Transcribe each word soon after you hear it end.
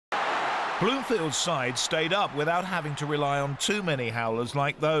Bloomfield's side stayed up without having to rely on too many howlers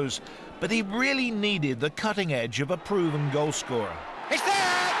like those, but he really needed the cutting edge of a proven goalscorer. It's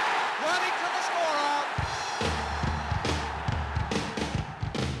there! Worthington the scorer!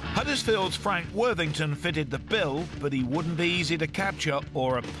 Huddersfield's Frank Worthington fitted the bill, but he wouldn't be easy to capture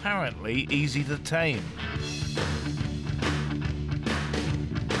or apparently easy to tame.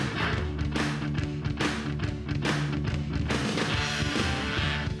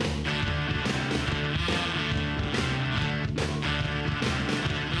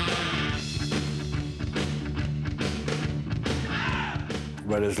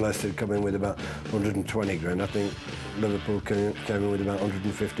 Whereas Leicester come in with about 120 grand, I think Liverpool came in with about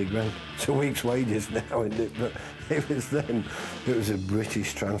 150 grand. It's a week's wages now, isn't it? But it was then, it was a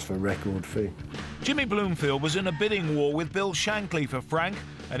British transfer record fee. Jimmy Bloomfield was in a bidding war with Bill Shankly for Frank,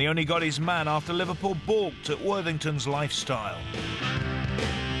 and he only got his man after Liverpool balked at Worthington's lifestyle.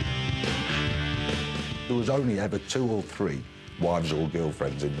 There was only ever 2 or 3 wives or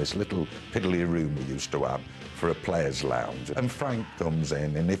girlfriends in this little piddly room we used to have for a players' lounge. And Frank comes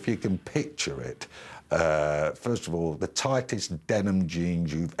in, and if you can picture it, first of all, the tightest denim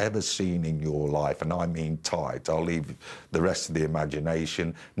jeans you've ever seen in your life, and I mean tight, I'll leave the rest of the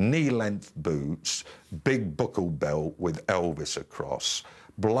imagination, knee-length boots, big buckle belt with Elvis across,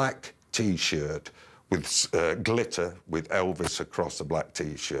 black T-shirt with glitter with Elvis across the black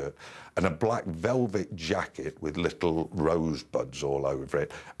T-shirt, and a black velvet jacket with little rosebuds all over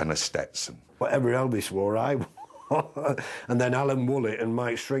it, and a Stetson. Whatever Elvis wore, I wore. And then Alan Woollett and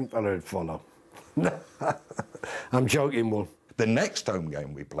Mike Stringfellow would follow. I'm joking, Wool. The next home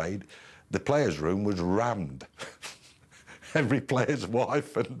game we played, the players' room was rammed. Every player's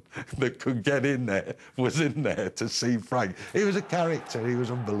wife that could get in there was in there to see Frank. He was a character. He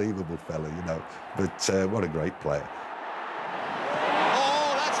was an unbelievable fella, you know. But what a great player.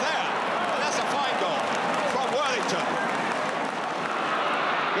 Oh, that's there. That's a fine goal from Worthington.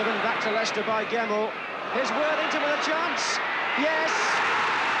 Given back to Leicester by Gemmell. Here's Worthington with a chance. Yes!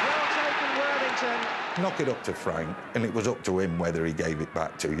 Well taken, Worthington. Knock it up to Frank, and it was up to him whether he gave it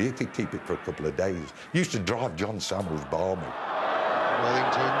back to you. You could keep it for a couple of days. Used to drive John Samuels balmy.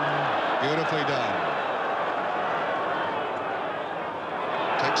 Worthington, beautifully done.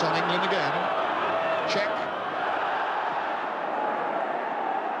 Takes on England again. Check.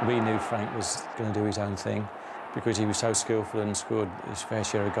 We knew Frank was going to do his own thing because he was so skillful and scored his fair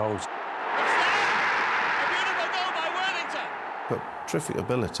share of goals. But terrific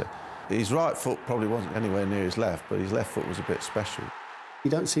ability. His right foot probably wasn't anywhere near his left, but his left foot was a bit special.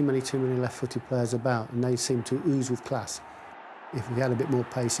 You don't see too many left-footed players about, and they seem to ooze with class. If he had a bit more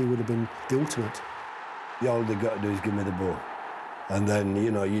pace, he would have been the ultimate. All they've got to do is give me the ball. And then,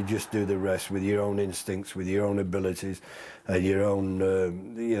 you know, you just do the rest with your own instincts, with your own abilities, and your own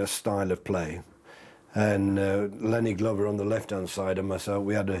you know, style of play. And Lenny Glover on the left-hand side and myself,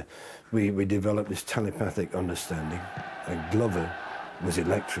 we developed this telepathic understanding, and Glover was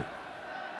electric.